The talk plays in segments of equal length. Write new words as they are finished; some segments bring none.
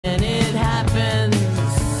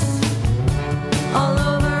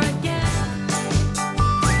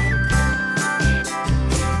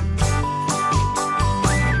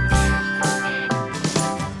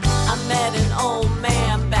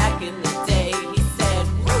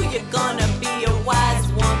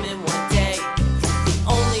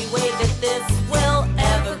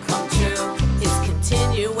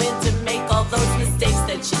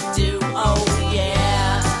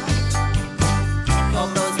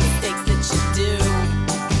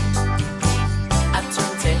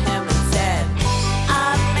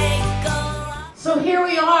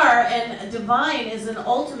Divine is an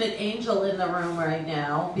ultimate angel in the room right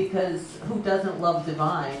now, because who doesn't love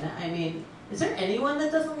Divine? I mean, is there anyone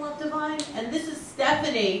that doesn't love Divine? And this is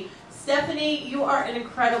Stephanie. Stephanie, you are an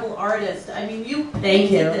incredible artist. I mean, you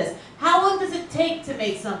painted this. How long does it take to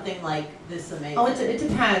make something like this amazing? Oh, it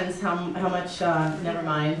depends how much, never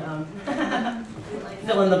mind,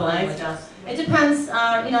 fill in the blanks. It depends,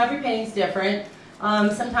 you know, every painting's different.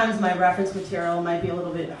 Sometimes my reference material might be a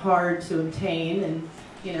little bit hard to obtain, and,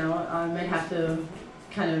 you know, I might have to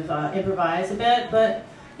kind of improvise a bit, but,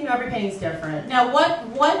 you know, every painting's different. Now,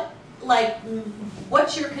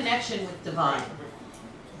 what's your connection with Divine?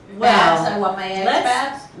 Well, I want my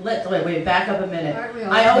eggs wait, back up a minute.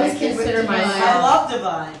 I always consider myself I love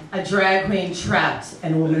Divine. a drag queen trapped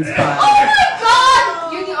in a woman's body. Oh my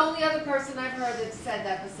God! You're the only other person I've heard that said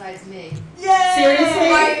that besides me. Yay!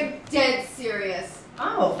 Seriously? I'm dead serious.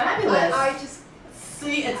 Oh, fabulous. I just...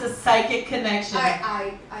 See, it's a psychic connection.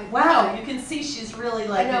 Wow, you can see she's really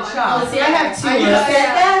like in shock. Well, see, I have two looks.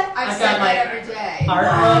 I've got my every day. Art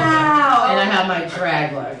look, and I have my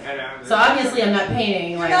drag look. So obviously I'm not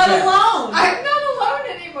painting like You're not alone. I'm not alone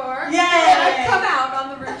anymore. Yay! I've come out on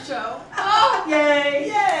the Rib Show. Oh, yay!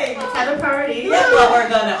 Yay! Let's have a party. Yeah, well, we're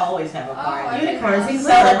gonna always have a party. Unicorns and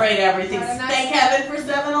celebrate everything. Thank heaven for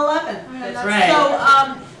 7-Eleven. That's right.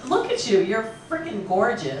 So, look at you. You're freaking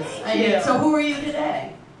gorgeous. So who are you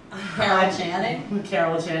today? Carol Channing?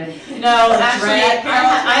 Carol Channing. No, actually,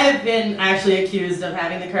 I have been actually accused of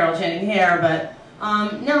having the Carol Channing hair, but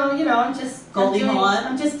no, you know, I'm just Goldie Hawn?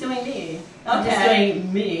 I'm just doing me. Okay. I'm just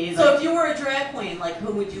doing me. So if you were a drag queen, like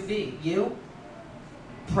who would you be? You?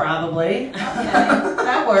 Probably. Okay,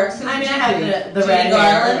 that works. I mean, I have the Judy red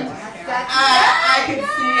Garland. hair. I can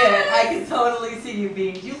see it. I can totally see you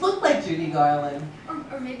being. You look like Judy Garland.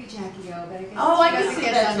 Or maybe Jackie O, but I guess I she can doesn't see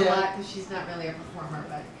get that done too. a lot because she's not really a performer.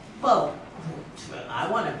 But Well,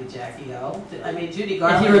 I want to be Jackie O. I mean, Judy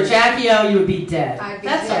Garland. If you were Jackie O, you would be dead. I'd be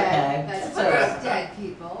That's dead. okay. That's all right. there's dead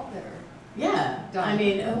people that are. Yeah. Done. I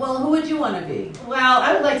mean, well, who would you want to be? Well,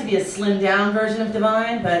 I would like to be a slimmed down version of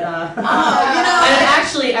Divine, but I've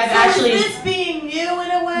actually, is this being you in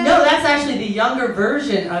a way? No, that's actually the younger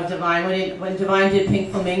version of Divine when Divine did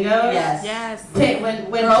Pink Flamingos. Yes. Yes. When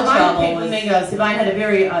Divine did Pink Flamingos, Divine had a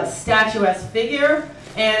very statuesque figure,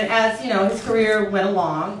 and as you know, his career went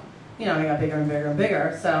along, you know, he got bigger and bigger and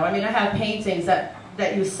bigger. So I mean, I have paintings that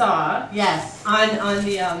you saw. Yes. On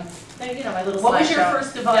the you know, my little. What was your slideshow.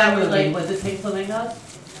 first Divine movie? Was it Pink Flamingos?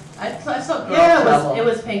 I saw Girl Trouble. It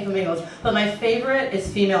was Pink Flamingos. But my favorite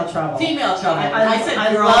is Female Trouble. Female Trouble. I said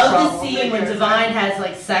I Girl love Trouble. the scene when Divine has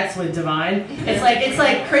like sex with Divine. It's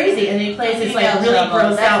like crazy, and he plays this like really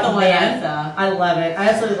gross out man. I love it. I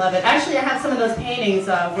absolutely love it. Actually, I have some of those paintings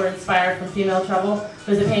were inspired from Female Trouble.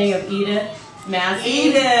 There's a painting of Edith.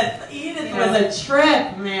 Edith was a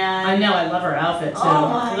trip, man. I know, I love her outfit too. Oh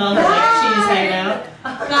my With all her like, cheese hanging out.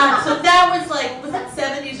 God, so that was that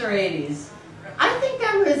 70s or 80s? I think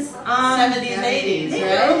that was 70s, 80s, maybe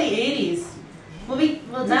right? early 80s. I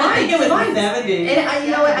think it was the 70s. And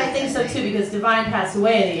you know what? I think so too, because Divine passed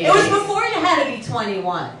away in the 80s. It was before you had to be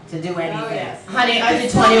 21 to do anything. Oh, yes. Honey, I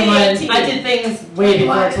did 21. I did things way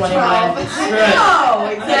before 21. Screw it. I know,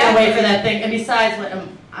 I didn't wait for that thing. And besides,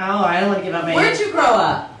 I don't want to give out my Where'd you grow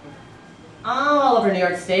up? All over New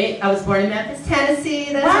York State. I was born in Memphis,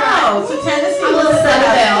 Tennessee. That's Wow, right. so Tennessee I'm a little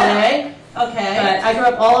Sunnyvale, right? Okay. But I grew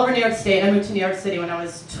up all over New York State. I moved to New York City when I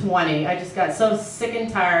was 20. I just got so sick and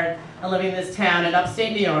tired of living in this town in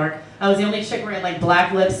upstate New York. I was the only chick wearing like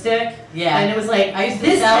black lipstick. Yeah. And it was like,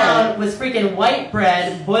 this town was freaking white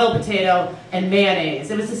bread, boiled potato, and mayonnaise.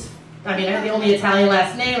 It was just, I mean, I had the only Italian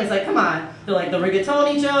last name. It was like, come on. They're like the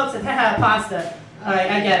rigatoni jokes and pasta.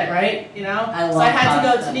 I get it, right? You know? I love so I had to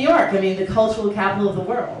go pasta. to New York. I mean, the cultural capital of the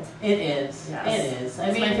world. It is. Yes. It is.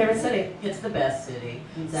 It's my favorite city. It's the best city.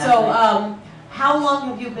 Exactly. So, how long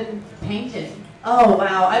have you been painting? Oh,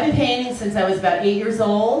 wow. I've been painting since I was about 8 years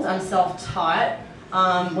old. I'm self-taught.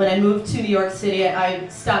 When I moved to New York City, I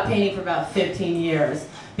stopped painting for about 15 years.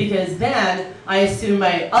 Because then I assumed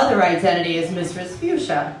my other identity as Mistress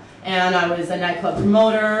Fuschia. And I was a nightclub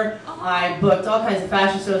promoter. I booked all kinds of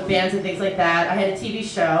fashion shows, bands, and things like that. I had a TV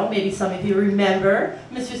show. Maybe some of you remember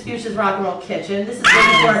Mistress Fuchia's Rock and Roll Kitchen. This is way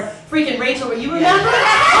before freaking Rachel. Were you remember?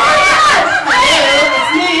 Oh, yes! Hello,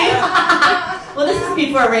 it's me. Well, this is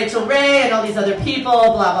before Rachel Ray and all these other people,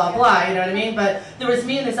 blah, blah, blah, you know what I mean? But there was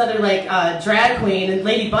me and this other, like, drag queen, and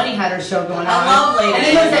Lady Bunny had her show going on. I love Lady And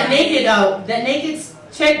then there was that naked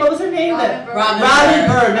chick, what was her name? Robin Bird. Robin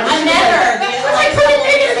Bird. I met her. I couldn't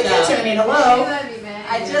make it in the kitchen. I mean, hello.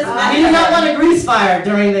 I just met You do her. not want a grease fire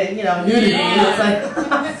during the, nudity. Yeah. It's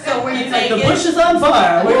like, So were you it's like the naked? bush is on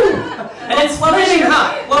fire. Woo. And it's flaming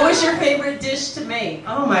hot. What was your favorite dish to make?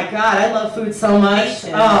 Oh my God, I love food so much.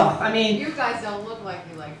 Oh, I mean, You guys don't look like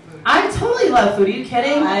you like food. I totally love food. Are you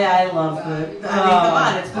kidding? I love food. I mean, come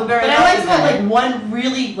on, it's blueberry. But I like to have like one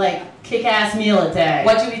really like kick-ass meal a day.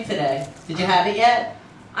 What'd you eat today? Did you have it yet?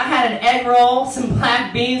 I had an egg roll, some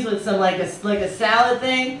black beans with some like a salad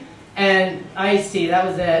thing, and iced tea. That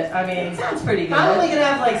was it. I mean, Sounds pretty good. probably gonna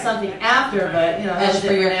have like something after, but you know, That's that's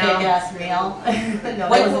for your now. kick-ass meal. No,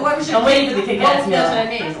 What was your I'm waiting for the kick-ass meal. That's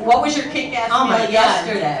what I mean. What was your kick-ass Oh my meal God.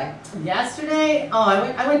 yesterday? Yesterday,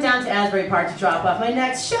 I went down to Asbury Park to drop off my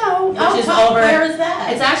next show, which is Oh, over. where is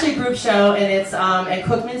that? It's actually a group show, and it's at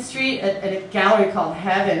Cookman Street at a gallery called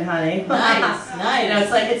Heaven, honey. Nice, nice. You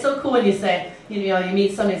know, it's so cool when you say, you know, you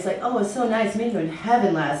meet somebody, it's like, oh, it's so nice meeting you in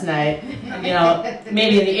heaven last night. And, you know,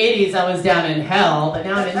 maybe in the 80s I was down in hell, but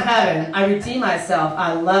now I'm in heaven. I redeem myself.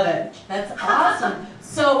 I love it. That's awesome.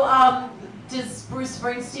 So, does Bruce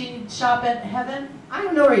Springsteen shop at Heaven? I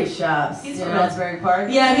don't know where he shops. He's you from know. Asbury Park.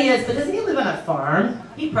 Yeah, he is, but doesn't he live on a farm?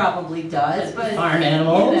 He probably does, but Farm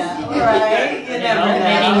animals. You know, right? You never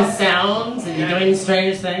know. Making sounds and doing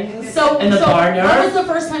strange things in the When barnyard. was the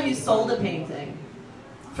first time you sold a painting?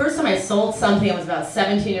 First time I sold something, I was about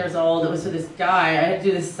 17 years old. It was for this guy. I had to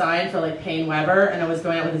do this sign for like Payne Weber, and I was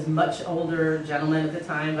going out with this much older gentleman at the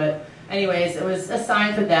time. But anyways, it was a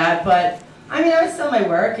sign for that. But I mean, I would sell my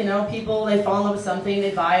work. You know, people, they fall in love with something,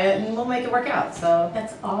 they buy it, and we'll make it work out. So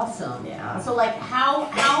That's awesome. Yeah. So, like,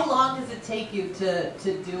 how long does it take you to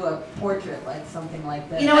do a portrait like something like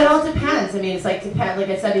this? you know, it all depends. I mean, it's like like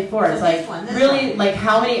I said before, So it's like this really one. like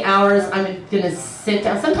how many hours I'm gonna sit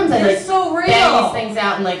down. Sometimes I You're like so real. bang these things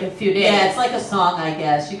out in like a few days. Yeah, it's like a song, I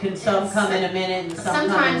guess. You can some come in a minute and some come in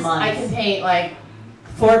Sometimes months. I can paint like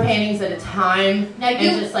 4 paintings at a time, Now and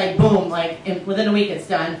you- just like boom, like within a week it's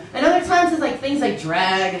done. And other times it's like things like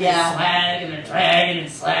drag and Yeah. slag and drag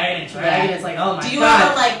and slag and drag, and it's like, oh my Do you god.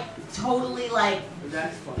 ever like totally like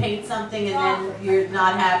paint something and then you're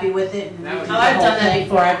not happy with it? And Oh, redo the I've whole done that thing?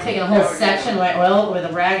 before. I've taken a whole section of my oil with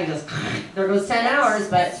a rag and just there goes 10 hours.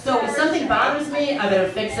 But so if something bothers me, I better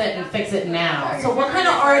fix it and fix it now. So what kind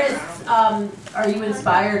of artists are you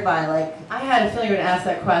inspired by? Like, I had a feeling you were gonna ask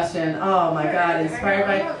that question. Oh my god, inspired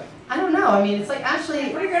by. I don't know. I mean, it's like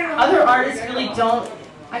actually other artists really don't.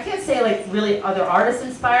 I can't say like really other artists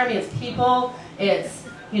inspire me. It's people. It's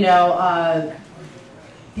you know,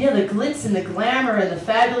 the glitz and the glamour and the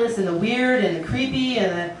fabulous and the weird and the creepy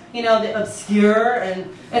and the the obscure, and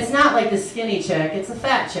it's not like the skinny chick. It's a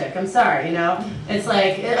fat chick. I'm sorry. It's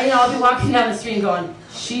like I'll be walking down the street and going,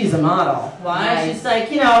 she's a model. Why? Nice. She's like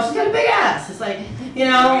she's got a big ass. It's like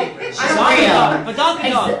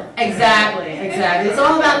Exactly. It's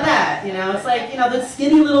all about that, It's like, the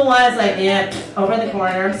skinny little ones, like, over in the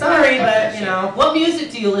corner. I'm sorry, but, what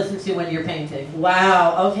music do you listen to when you're painting?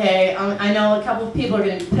 Wow, okay. I know a couple of people are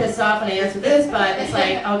going to be pissed off when I answer this, but it's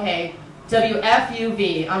like, okay,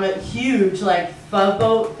 WFUV. I'm a huge, like, Fub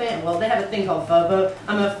Boat fan. Well, they have a thing called Fub Boat.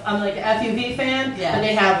 I'm like an FUV fan, Yeah. but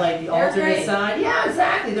they have, like, the They're alternate great. side. Yeah,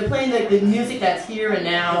 exactly. They're playing, like, the music that's here and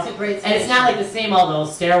now. It's a great And it's not like the same old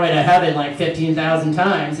Stairway to Heaven like 15,000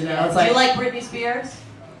 times, It's Do like you like Britney Spears?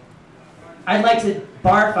 I'd like to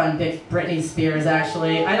barf on big Britney Spears,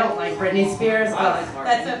 actually. I don't like Britney Spears.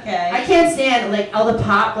 That's okay. I can't stand, like, all the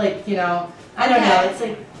pop, like, I don't Okay. know. It's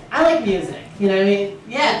like, I like music, you know what I mean?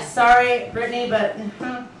 Yes. Sorry, Britney, but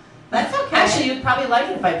That's okay. actually, you'd probably like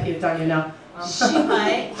it if I puked on you now. She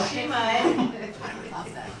might. She might.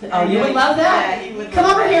 Oh, you would love that? Yeah, he would Come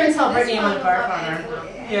love over that. here and tell Britney you want to barf on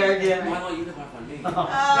her. Here, give me. Why don't you can barf on me?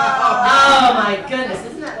 Oh my goodness,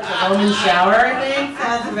 isn't that like a Roman shower, I think?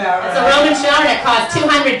 Sounds about It's a Roman shower that costs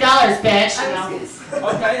 $200, bitch.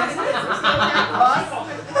 Okay.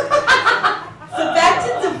 So back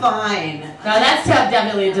to Divine. No, that's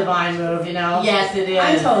definitely a Divine move, Yes, it is.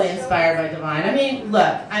 I'm totally inspired by Divine. I mean,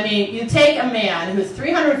 look, you take a man who's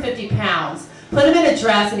 350 pounds, put him in a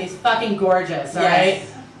dress, and he's fucking gorgeous, all right? Yes.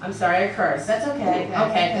 I'm sorry, I cursed. That's okay.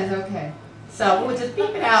 Okay. That's okay. So we'll just beep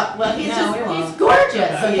it out. Well, he's No, we won't. he's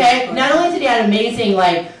gorgeous, okay? Not only did he have an amazing,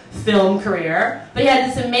 like, film career, but he had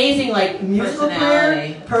this amazing, like, musical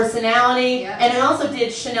career, personality, Yeah. and he also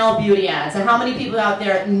did Chanel beauty ads. And how many people out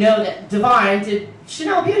there know that Divine did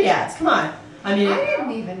Chanel beauty ads? Come on. I mean, I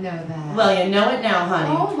didn't even know that. well, you know it now, honey.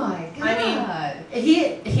 Oh my god. I mean,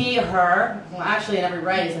 her, well, actually in every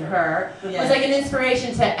right is a her, Yes. was like an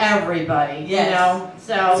inspiration to everybody, Yes.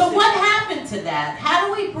 So what happened to that? How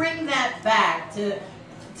do we bring that back to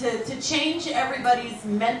change everybody's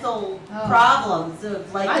mental problems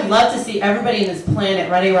of like? I'd love to see everybody in this planet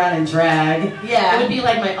running around in drag. It Yeah. would be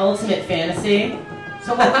like my ultimate fantasy.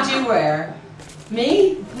 So what would you wear?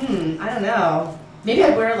 Me? I don't know. maybe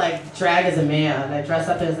I wear like drag as a man. I dress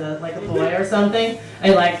up as like a boy or something. I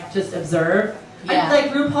like just observe. Yeah. I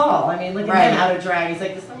like RuPaul. I mean, look at Right. him out of drag. He's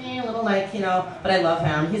like this little like, but I love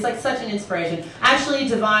him. He's like such an inspiration. Actually,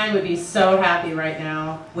 Divine would be so happy right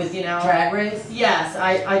now with, Drag Race? Yes,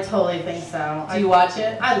 I totally think so. Do you watch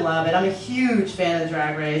it? I love it. I'm a huge fan of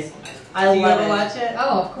Drag Race. Do you ever watch it?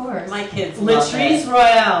 Oh, of course. My kids love Latrice it.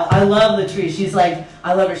 Royale. I love Latrice. She's like,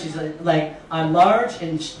 I love her. She's like I'm large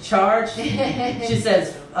and charged. She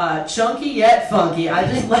says, chunky yet funky.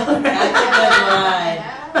 I just love her. That's a good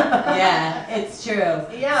line. Yeah, it's true.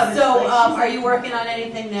 Yeah. but So, it's like, she's are you working on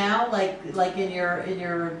anything now? Like in your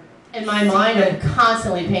in my mind? I'm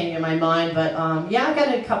constantly painting in my mind, but yeah, I've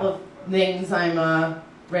got a couple of things I'm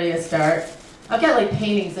ready to start. I've got like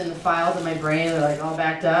paintings in the files in my brain. They're like all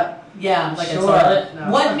backed up. Yeah, Like a sure. toilet?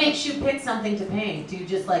 No. What makes you pick something to paint? Do you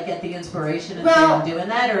just like get the inspiration and Well- doing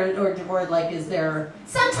that, or like is there?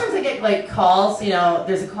 Sometimes I get like calls,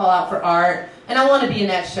 there's a call out for art, and I want to be in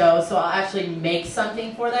that show, so I'll actually make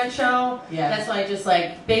something for that show. Yeah. That's why I just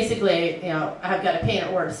like, basically, I've got to paint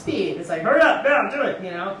at warp speed. It's like, hurry up, now, do it,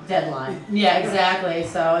 Deadline. Yeah, exactly.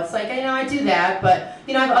 So it's like, I do that, but,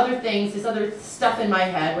 I have other things, this other stuff in my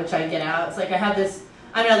head, which I get out. It's like I have this,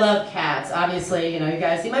 I love cats, obviously, you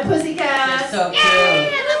guys see my pussy cats. They're so cute.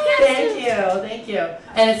 Thank you.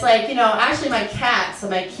 And it's like, actually my cat, so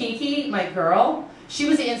my Kiki, my girl, she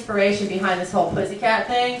was the inspiration behind this whole pussycat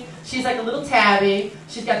thing. She's like a little tabby.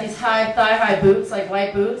 She's got these thigh-high boots, like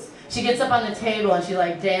white boots. She gets up on the table and she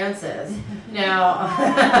like dances.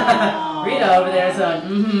 Now, Rita over there is so,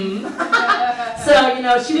 she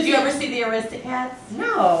was. Did you ever see the Aristocats?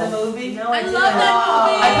 No. The movie? No, I love didn't. that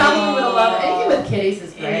movie. I probably would have loved it. Anything with kitties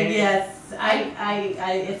is great. Yes, it's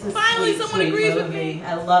a Finally, sweet, someone sweet agrees with movie. me.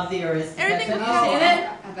 I love the Aristocats. Everything Have with you cats. seen it?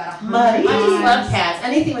 I've got Muddy. I just love cats.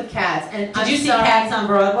 Anything with cats. And Did you see Cats on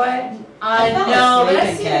Broadway? I fell no, but asleep I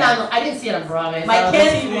in seen it Cats. on. I didn't see it on Broadway. My so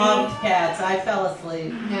kids TV. loved Cats. I fell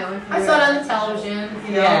asleep. No, I saw it on the television.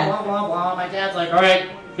 Yeah. Blah blah blah. My dad's like, all right,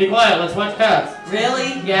 be quiet. Let's watch Cats.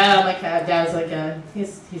 Really? Yeah, my dad's like, he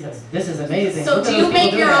says, this is amazing. So Look at do those you make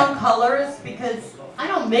people your doing own colors? Because I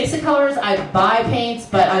don't mix the colors. I buy paints,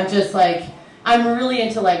 but I'm just like, I'm really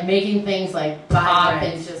into like making things like pop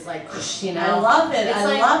Vibrant. and just like, I love it. It's I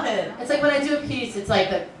like- love it. It's like when I do a piece, it's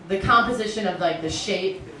like the composition of like the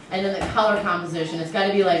shape and then the color composition. It's got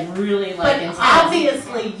to be like really like But intense.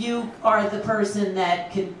 obviously, you are the person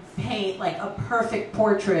that can paint like a perfect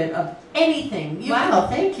portrait of anything. You Wow,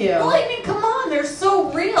 thank you. Well, I mean, come on, they're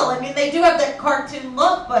so real. I mean, they do have that cartoon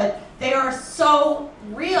look, but they are so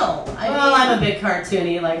real. I'm a bit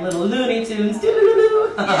cartoony, like little Looney Tunes.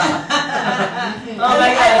 Doo-doo-doo-doo. Oh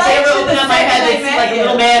my God! If they ever open up my head, they see like a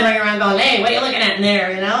little man running around going, "Hey, what are you looking at in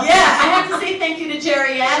there?" Yeah, I have to say thank you to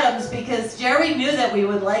Jerry Adams because Jerry knew that we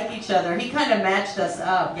would like each other. He kind of matched us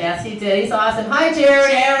up. Yes, he did. He's awesome. Hi,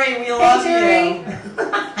 Jerry. Jerry, we love Jerry. you.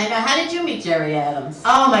 I know. How did you meet Jerry Adams?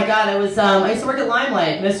 Oh my God! I used to work at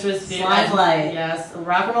Limelight, Mistrees. Limelight. Yes,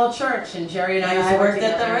 Rock and Roll Church, and Jerry and I used I to work worked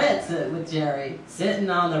at the together. Ritz with Jerry. Sitting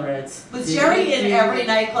on the Ritz. Was Jerry in every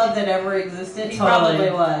nightclub that ever existed? He probably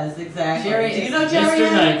was, exactly. Jerry Do you is know Jerry Mr.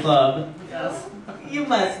 Adams? Nightclub. Yes. You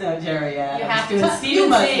must know Jerry Adams. You have to. You And Steven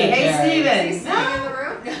must C. know Hey, Jerry. Is he Steven. sitting in the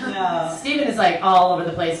room? No. Steven is like all over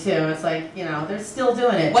the place too. It's like, they're still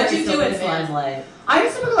doing it. What'd you Jerry's do still at putting it in. Limelight? I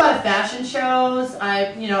used to book a lot of fashion shows.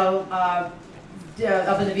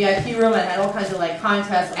 Up in the VIP room, I had all kinds of like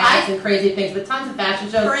contests, acts, and crazy things, but tons of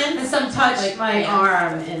fashion shows. Prince and some touched like, my yeah.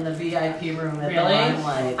 arm in the VIP room at the Really?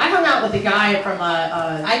 Limelight. I hung out with the guy from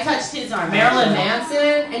I touched his arm. Marilyn actually.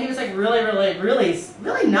 Manson, and he was like really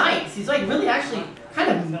nice. He's like really actually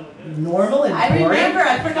kind of normal and I boring. remember.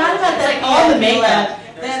 I forgot about It's that. like all the VIP makeup. lab.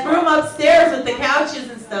 That room upstairs with the couches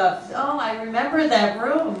and stuff. Oh, I remember that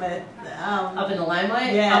room. Up in the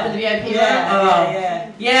Limelight? Yeah. Up in the VIP room?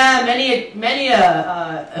 Yeah. Yeah, many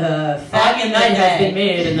a Back foggy in the night has day. been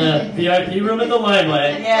made in the VIP room at the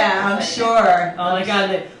Limelight. Yeah, I'm sure. Oh my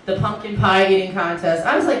God, the pumpkin pie eating contest.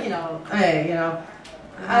 I was like,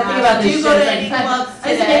 I think about Do this you shit. go to It's like, any clubs I used to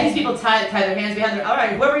today? make these people tie their hands behind their. All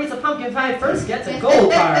right, whoever eats a pumpkin pie first gets a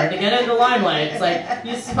gold card to get into the Limelight. It's like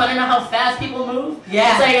you just want to know how fast people move.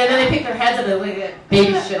 Yeah. It's like, and then they pick their heads up and they get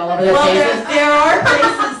baby shit all over their Well, faces. there are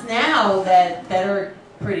places now that are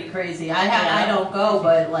pretty crazy. I don't go,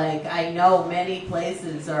 but like I know many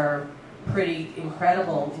places are pretty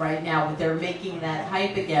incredible right now. But they're making that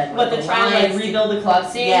hype again. But with they're trying to like lines. rebuild the club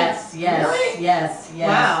scene. Yes. Really? Yes.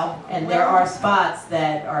 Wow. And there are spots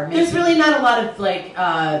that are making. There's really not a lot of like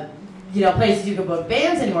places you can book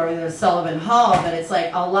bands anymore. There's Sullivan Hall, but it's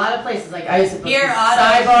like a lot of places. Like I used to book Here, the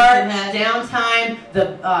Otto's, you Sidebar, can have- Downtime,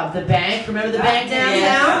 the bank. Remember the bank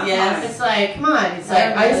downtown? Yes. It's like, come on. It's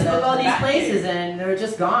like I used to book all these That places and they're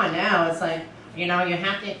just gone now. It's like, you know, you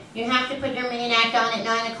have to put your main act on at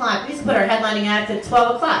 9 o'clock. We used to put our headlining act at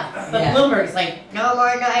 12 o'clock. But Bloomberg's like, no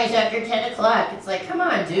more noise after 10 o'clock. It's like, come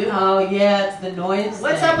on, dude. Oh yeah, it's the noise.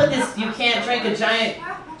 What's thing. up with this? You can't drink a giant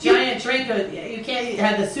drink. You can't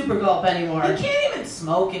have the super gulp anymore. You can't even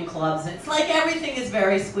smoke in clubs. It's like everything is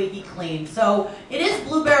very squeaky clean. So it is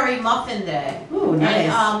Blueberry Muffin Day. Ooh, nice.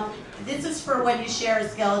 And, this is for when you share a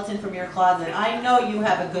skeleton from your closet. I know you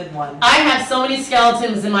have a good one. I have so many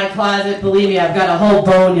skeletons in my closet. Believe me, I've got a whole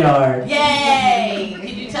boneyard. Yay!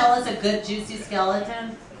 Can you tell us a good juicy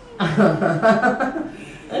skeleton?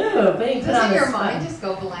 Ooh, being put on Doesn't the your spot. mind just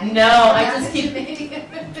go blank? No, I just keep.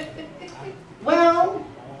 Well,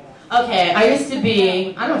 okay. I used to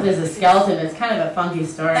be. I don't know if there's a skeleton. But it's kind of a funky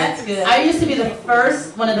story. That's good. I used to be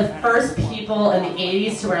one of the first people in the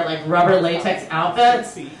 '80s to wear like rubber latex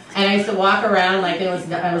outfits. And I used to walk around like it was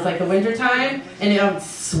like the winter time, and I would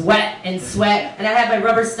sweat, and I had my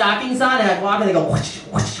rubber stockings on, and I'd walk, and they go whoosh,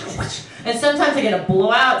 whoosh, whoosh. And sometimes I get a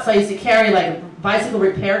blowout, so I used to carry like a bicycle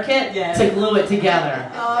repair kit to glue it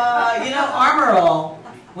together. You know, Armor All.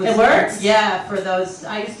 It works? Yeah, for those.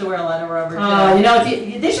 I used to wear a lot of rubber. Oh, you know,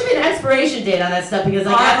 there should be an expiration date on that stuff because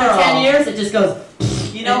like after 10 years, it just goes.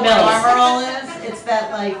 You know what Armor All is? It's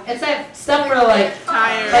that like. It's that stuff for like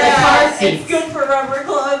tires. for the car seats. It's good for rubber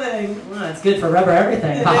clothing. Well, it's good for rubber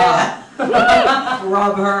everything. Yeah.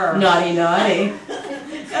 Rub her. Naughty, naughty.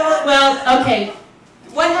 Well, okay.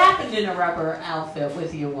 What happened in a rubber outfit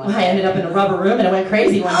with you one day? I ended up in a rubber room and it went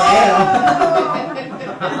crazy one day.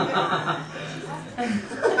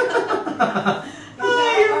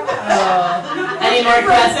 Any more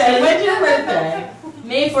questions? When's your birthday?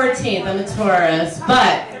 May 14th. I'm a Taurus,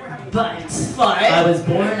 but I was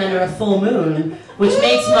born under a full moon, which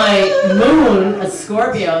makes my moon a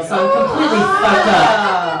Scorpio, so I'm completely fucked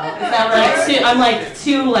up. Is that right? I'm like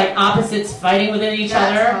two like opposites fighting within each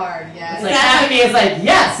That's other. hard, yes. It's like half of me is like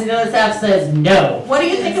yes, and the other half says no. What do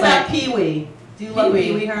you think It's about like- Pee-wee? Do you love Pee-wee.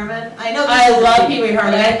 Pee-wee Herman? I know. I love Pee-wee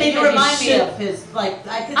Herman. I think you that remind me should- of his. Like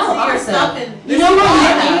I could Oh, see your awesome. stuff in. You know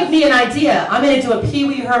what? You gave me an idea. I'm going to do a Pee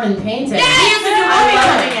Wee Herman painting. He has a new I movie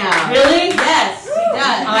love coming it. out. Really? Yes, he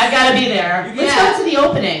does. I've got to be there. Let's Yeah. go to the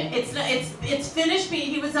opening. It's finished.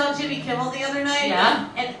 He was on Jimmy Kimmel the other night. Yeah.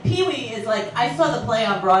 And Pee-wee is like, I saw the play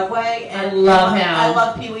on Broadway, and I love him. I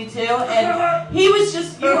love Pee-wee too. And he was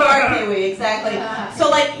just, you are Pee-wee, exactly. So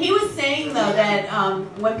like he was saying though that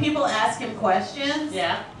when people ask him questions,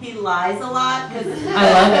 Yeah. he lies a lot because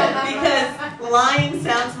I love it. because lying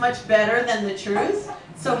sounds much better than the truth.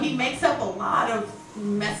 So he makes up a lot of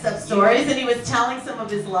messed up stories, and he was telling some of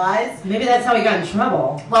his lies. Maybe that's how he got in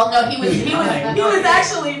trouble. Well, no, he was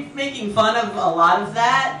actually making fun of a lot of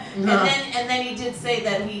that, Uh-huh. and then he did say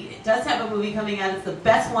that he does have a movie coming out. It's the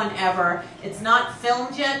best one ever. It's not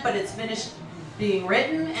filmed yet, but it's finished being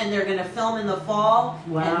written, and they're going to film in the fall,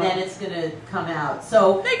 Wow. and then it's going to come out.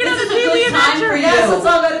 So Make this another is a Pee-wee good time adventure. for you. Yes, let's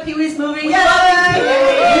all go to Pee Wee's movie. We Yay! love you. You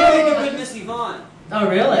make a good Miss Yvonne. Oh,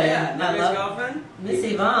 really? Yeah, I his love girlfriend. Miss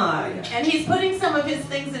Yvonne. And he's putting some of his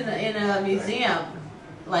things in a museum.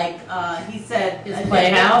 Like he said, His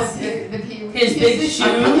playhouse. His big shoes.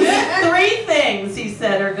 3 things he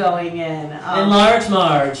said are going in. And Large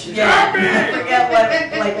Marge. Yeah, I forget what,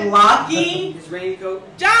 like Lockie, His raincoat.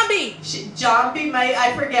 Zombie. Jambi,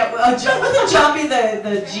 I forget. Oh, wasn't Jambi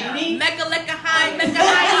the genie? Mecca lecca high, mecca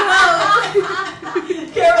high.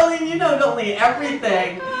 Caroline, you know only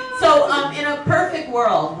everything. So, in a perfect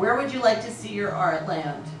world, where would you like to see your art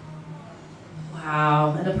land?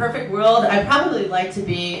 Wow. In a perfect world, I'd probably like to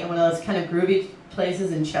be in one of those kind of groovy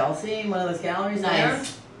places in Chelsea, one of those galleries there.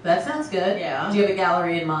 Nice. That sounds good. Yeah. Do you have a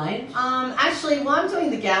gallery in mind? Actually, well, I'm doing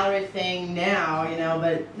the gallery thing now, you know,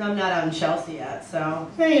 but I'm not out in Chelsea yet, so,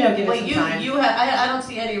 you know, give it some time. you have. I don't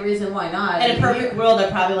see any reason why not. In a perfect world,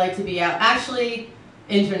 I'd probably like to be out. Actually,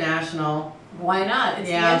 international. Why not? It's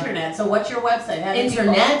Yeah. the internet. So what's your website? How do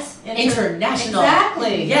Internet? people- International.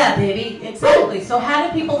 Exactly. Yeah, baby. Exactly. So how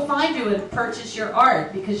do people find you and purchase your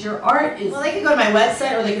art? Because your art is. Well, they could go to my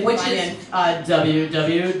website, or they could Which find is- me in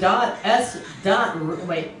www.s.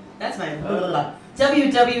 Wait, that's my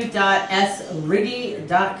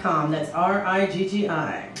www.sriggi.com. That's Riggi.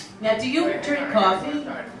 Now, do you drink coffee?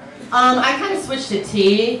 I kind of switched to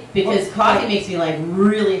tea because coffee makes me like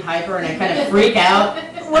really hyper and I kind of freak out.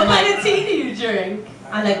 What I'm kind like, of tea do you drink?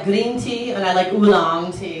 I like green tea and I like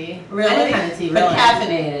oolong tea. Really? Any kind of tea, But really.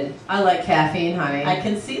 caffeinated. I like caffeine, honey. I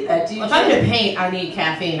can see that. Do you If I'm drink? gonna paint, I need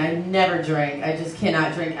caffeine. I never drink. I just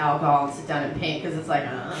cannot drink alcohol and sit down and paint because it's like,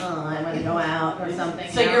 I'm gonna go out or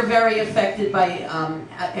something. So you're very affected by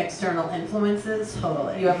external influences?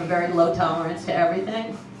 Totally. You have a very low tolerance to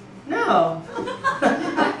everything? No.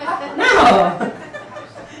 No.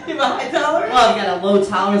 You have a high tolerance? Well, you got a low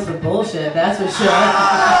tolerance for bullshit, that's for sure. Oh,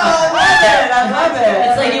 I love it. I love it.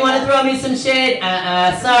 It's like, you want to throw me some shade?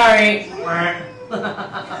 Sorry.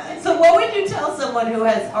 So what would you tell someone who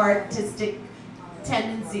has artistic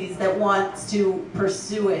tendencies that wants to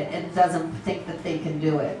pursue it and doesn't think that they can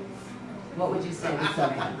do it? What would you say to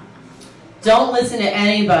someone? Don't listen to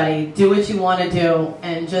anybody. Do what you want to do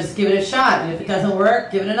and just give it a shot. And if it doesn't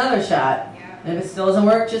work, give it another shot. And if it still doesn't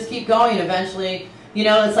work, just keep going. Eventually, you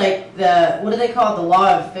know, it's like what do they call it? The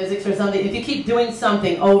law of physics or something. If you keep doing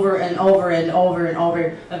something over and over and over and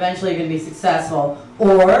over, eventually you're going to be successful.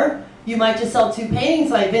 Or you might just sell 2 paintings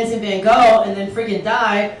like Vincent van Gogh and then freaking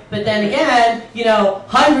die. But then again, you know,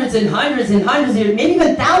 hundreds and hundreds and hundreds of years, maybe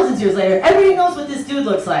even thousands of years later, everybody knows what this dude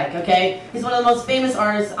looks like, okay? He's one of the most famous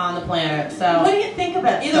artists on the planet. So What do you think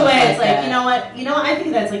about either stuff way, it's like, that? you know what, I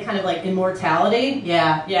think that's like kind of like immortality.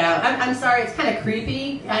 Yeah. Yeah, I'm sorry, it's kind of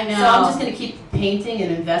creepy. I know. So I'm just going to keep painting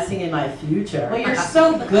and investing in my future. Well, you're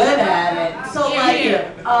so good at it. So, Thank you.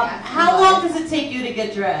 how long does it take you to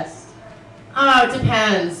get dressed? Oh, it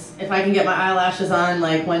depends. If I can get my eyelashes on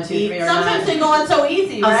like 1, 2, 3, or Sometimes 9. they go on so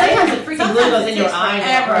easy, Oh, right? sometimes the freaking glue goes in your eye.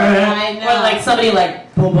 Forever. I know. Or like somebody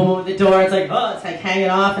like boom boom with the door. It's like, oh, it's like hanging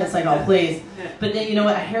off, and it's like, oh please. But then you know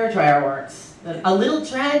what? A hairdryer works. A little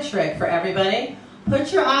drag trick for everybody.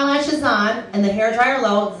 Put your eyelashes on and the hairdryer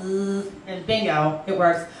low, zzz, and bingo, it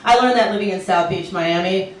works. I learned that living in South Beach,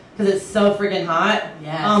 Miami, because it's so freaking hot.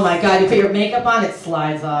 Yes. Oh my God! You put your makeup on, it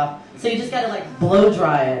slides off. So you just gotta like blow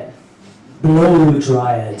dry it. Blow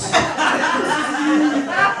dry it.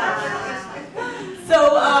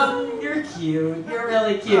 So, you're cute. You're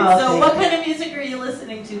really cute. Oh, So, thank what you. kind of music are you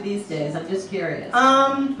listening to these days? I'm just curious.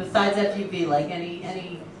 Besides FUV, like any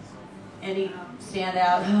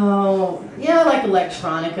standout? Oh, yeah, I like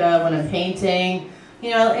electronica when I'm painting.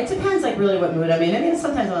 You know, it depends like really what mood I'm in. I mean,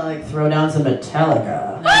 sometimes I want to like throw down some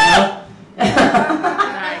Metallica.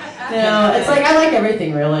 You know, it's like I like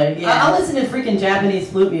everything really. Yeah. I'll listen to freaking Japanese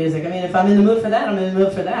flute music. I mean, if I'm in the mood for that, I'm in the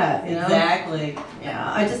mood for that. You know? Exactly. Yeah,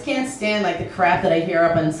 I just can't stand like the crap that I hear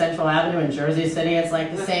up on Central Avenue in Jersey City. It's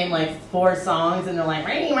like the same like 4 songs, and they're like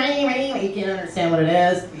ring, ring, ring. You can't understand what it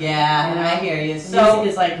is. Yeah, You know? I hear you. So,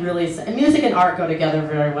 Music is like really, music and art go together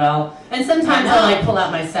very well. And sometimes I know. I'll like pull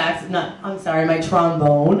out my my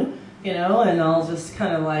trombone, you know, and I'll just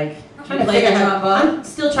kind of like trying to play figure the out. trombone? I'm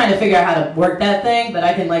still trying to figure out how to work that thing, but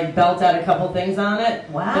I can like belt out a couple things on it.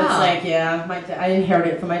 Wow. But it's like, yeah, I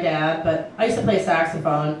inherited it from my dad, but I used to play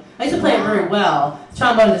saxophone. I used to play it very well.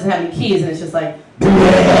 Trombone doesn't have any keys, and it's just like, you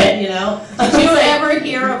know. did you ever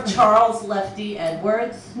hear of Charles Lefty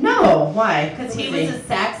Edwards? No, why? Because he was a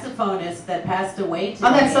saxophonist that passed away today.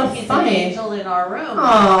 Oh, that's so He's funny. an angel in our room.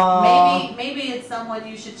 Aww. Maybe it's someone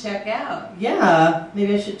you should check out. Yeah,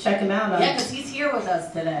 maybe I should check him out. Yeah, because he's here with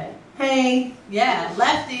us today. Hey. Yeah,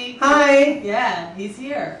 Lefty. Hi. Yeah, he's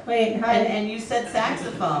here. Wait, hi. And you said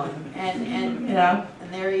saxophone, and Yeah.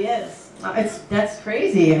 there he is. That's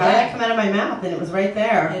crazy. How did Yeah. that come out of my mouth? And it was right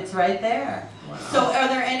there. It's right there. So, are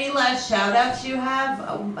there any last shout outs you have?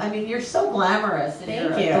 I mean, you're so glamorous in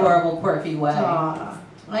your Thank you. adorable, quirky way. Aw.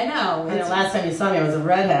 I know. I know. Last time you saw me, I was a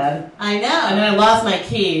redhead, I and know. then I lost my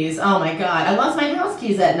keys. Oh my God! I lost my house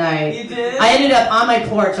keys that night. You did? I ended up on my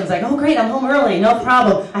porch. I was like, oh great, I'm home early, no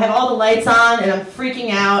problem. I have all the lights on, and I'm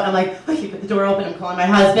freaking out. I'm like, okay, put the door open. I'm calling my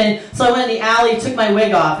husband. So I went in the alley, took my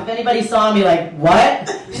wig off. If anybody saw me, like, what?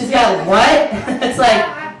 She's got what? It's like,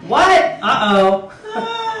 what? Uh-oh.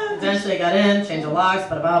 Eventually I got in, changed the locks,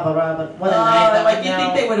 but what a night. That like was you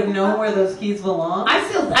think they would have known where those keys belong? I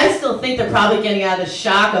still think they're probably getting out of the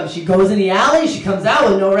shock of she goes in the alley, she comes out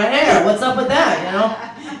with no red hair. What's up with that, you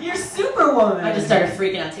know? You're Superwoman. I just started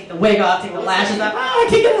freaking out, take the wig off, take the lashes off, I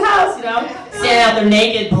can't get in the house, you know? Standing out there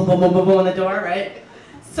naked, boom, boom, boom, boom, boom on the door, right?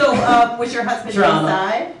 So, was your husband Drama.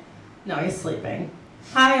 inside? No, he's sleeping.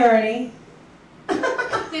 Hi, Ernie.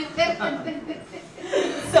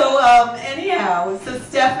 So, anyhow, so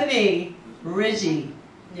Stephanie Riggi.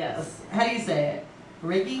 Yes. How do you say it?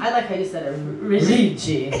 Riggi? I like how you said it, Riggi.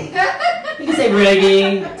 You can say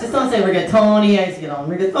Riggi, just don't say rigatoni. I used to get on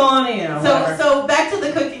rigatoni, you know, whatever. So back to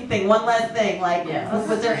the cooking thing. One last thing. Like, Yeah.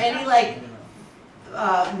 was there any like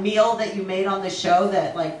meal that you made on the show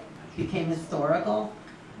that like became historical?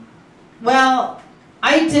 Well,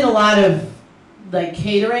 I did a lot of like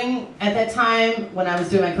catering at that time when I was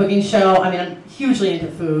doing my cooking show. I mean, I'm hugely into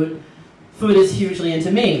food. Food is hugely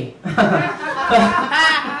into me.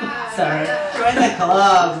 Sorry. Join the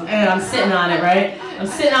club. And I'm sitting on it, right? I'm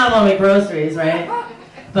sitting on all my groceries, right?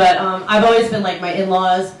 But I've always been like my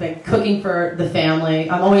in-laws, been cooking for the family.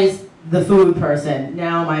 I'm always the food person.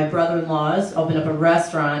 Now my brother-in-laws opened up a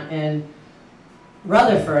restaurant in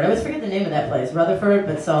Rutherford. I always forget the name of that place, Rutherford,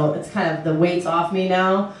 but so it's kind of the weight's off me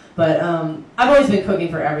now. But I've always been cooking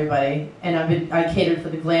for everybody, and I catered for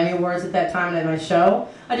the Glammy Awards at that time at my show.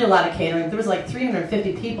 I did a lot of catering. There was like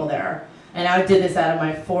 350 people there, and I did this out of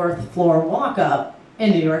my 4th floor walk-up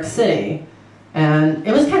in New York City, and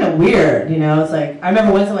it was kind of weird, you know. It's like I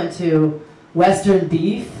remember once I went to Western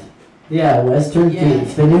Beef. Yeah, Western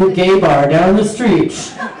Beef, the new gay bar down the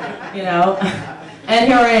street, you know. And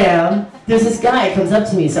here I am. There's this guy comes up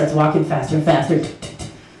to me, starts walking faster and faster, and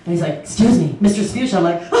he's like, "Excuse me, Mr. Fuschia." I'm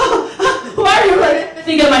like, "Oh, who are you?" Like,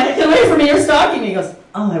 thinking, "Get away from me! You're stalking me." He goes,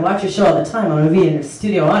 "Oh, I watch your show all the time. I'm gonna be in your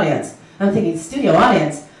studio audience." And I'm thinking, studio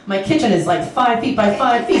audience? My kitchen is like 5 feet by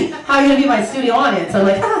 5 feet. How are you gonna be my studio audience? I'm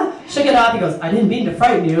like, shook it off. He goes, "I didn't mean to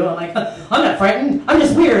frighten you." I'm like, "I'm not frightened. I'm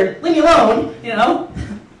just weird. Leave me alone." You know.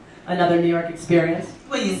 Another New York experience.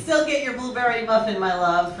 Well, you still get your blueberry muffin, my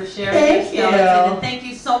love, for sharing Thank your you. skeleton. And thank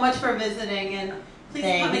you so much for visiting. And please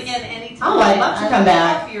come Thanks. again anytime. Oh, I'd love to come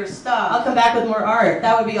back. I love your stuff. I'll come back with more art.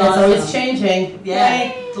 That would be It's awesome. always changing. Yeah.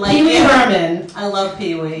 Right? Like Pee Wee you. Herman. I love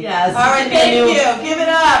Pee Wee. Yes. All right, thank you. Give it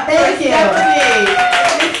up. Thank for you. Stephanie.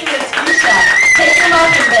 Mistrees. Take your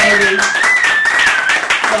muffin, baby.